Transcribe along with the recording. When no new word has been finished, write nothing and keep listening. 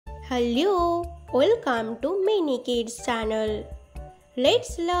Hello, welcome to Mini Kids channel.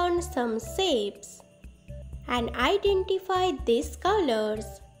 Let's learn some shapes and identify these colors.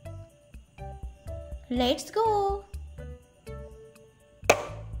 Let's go.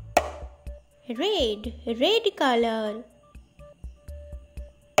 Red color.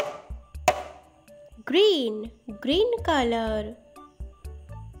 Green color.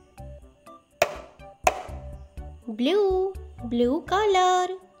 Blue color.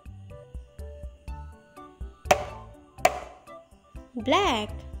 Black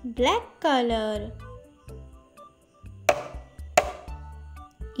color.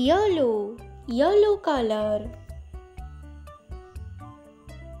 Yellow color.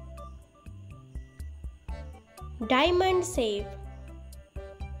 Diamond shape.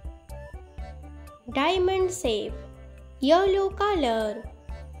 Yellow color.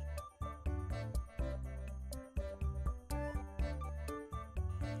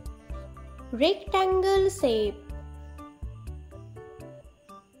 Rectangle shape.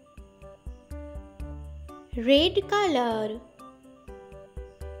 Red color.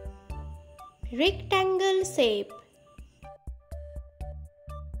 Rectangle shape.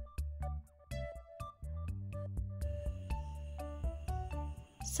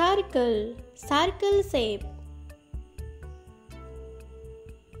 Circle shape.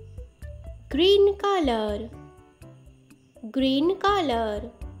 Green color.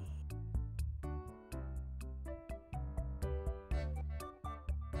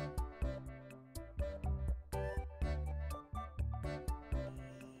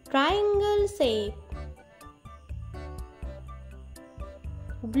 Triangle shape.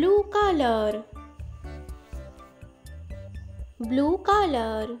 Blue color.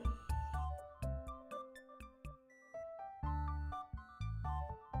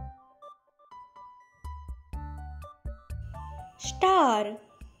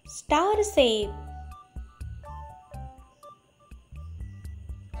 Star shape.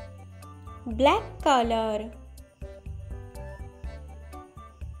 Black color.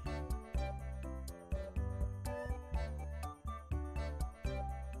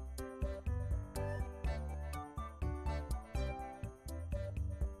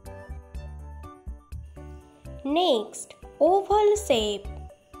 Next, oval shape.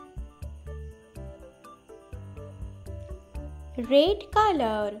 Red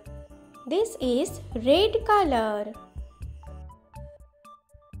color. This is red color.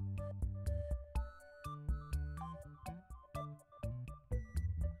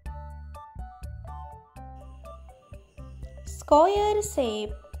 Square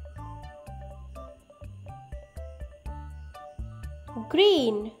shape.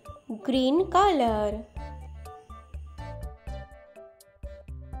 Green color.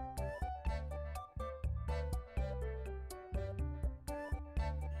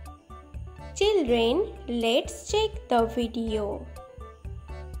 Children, let's check the video.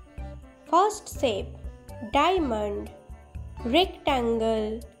 First shape: diamond,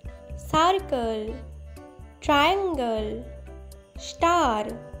 rectangle, circle, triangle, star,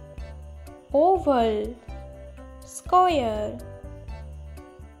 oval, square.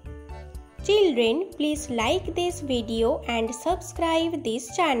 Children, please like this video and subscribe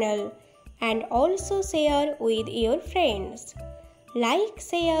this channel and also share with your friends. Like,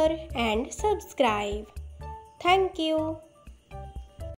 share and subscribe. Thank you.